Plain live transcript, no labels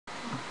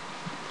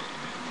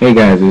Hey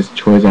guys, it's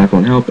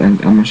TroysiPhoneHelp, and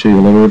I'm going to show you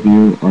a little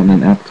review on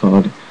an app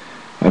called,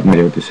 I have no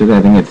idea what this is.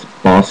 I think it's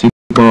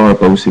Bocce-Ball or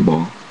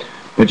Bocce-Ball.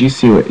 But you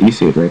see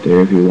it right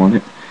there if you want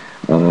it.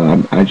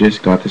 I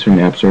just got this from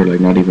the App Store like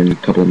not even a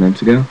couple of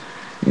minutes ago,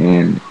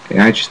 and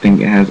I just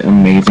think it has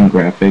amazing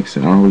graphics.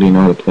 I don't really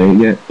know how to play it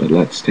yet, but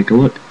let's take a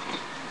look.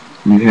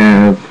 You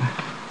have,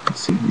 let's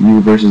see, you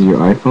versus your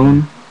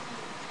iPhone,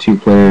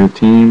 2-player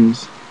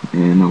teams,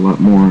 and a lot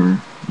more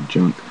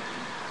junk.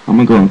 I'm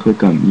going to go and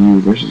click on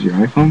you versus your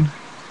iPhone.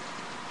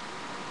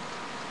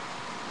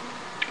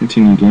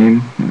 Continue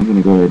game. I'm going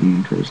to go ahead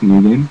and press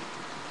new game.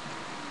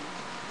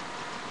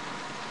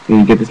 And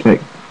you get this like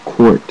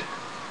court.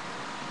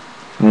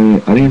 I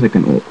think it's like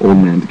an old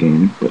man's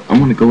game, but I'm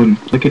going to go ahead and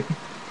click it.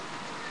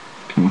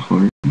 Kind of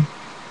hard.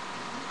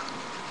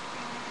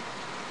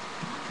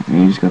 And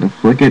you just got to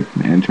flick it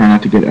and try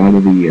not to get out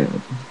of the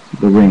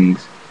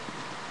rings.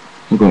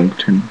 We'll go ahead and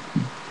turn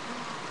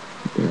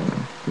the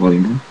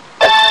volume on.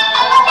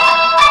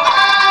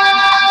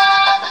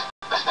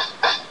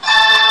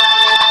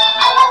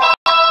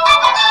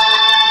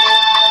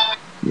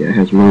 Yeah, it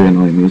has really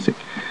annoying music.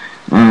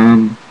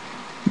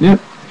 Yep.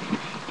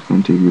 Just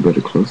want to give you a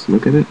better close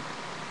look at it.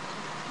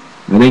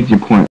 I think the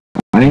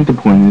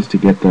point is to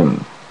get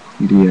the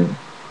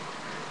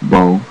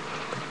ball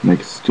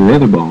next to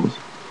other balls.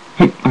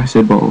 I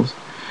said balls.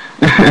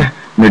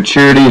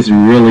 Maturity is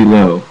really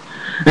low.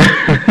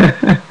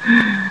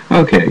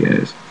 Okay,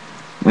 guys.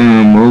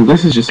 Well,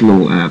 this is just a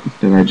little app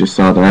that I just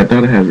saw that I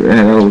thought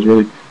it was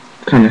really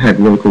kind of had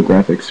really cool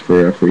graphics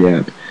for a free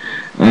app.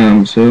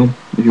 So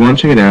if you want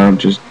to check it out,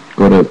 just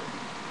go to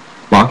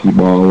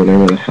Bocce-Ball,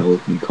 whatever the hell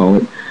you call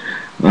it.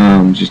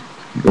 Just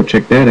go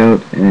check that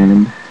out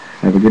and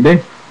have a good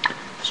day.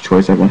 It's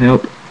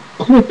TroysiPhoneHelp.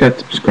 Click that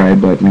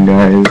subscribe button,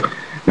 guys.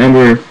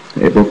 Remember,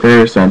 April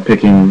 1st, I'm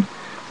picking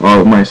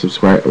all of my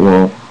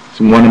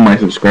one of my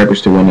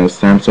subscribers to win a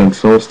Samsung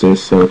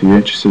Solstice. So if you're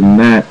interested in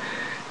that,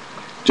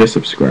 just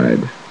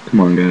subscribe.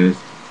 Come on, guys.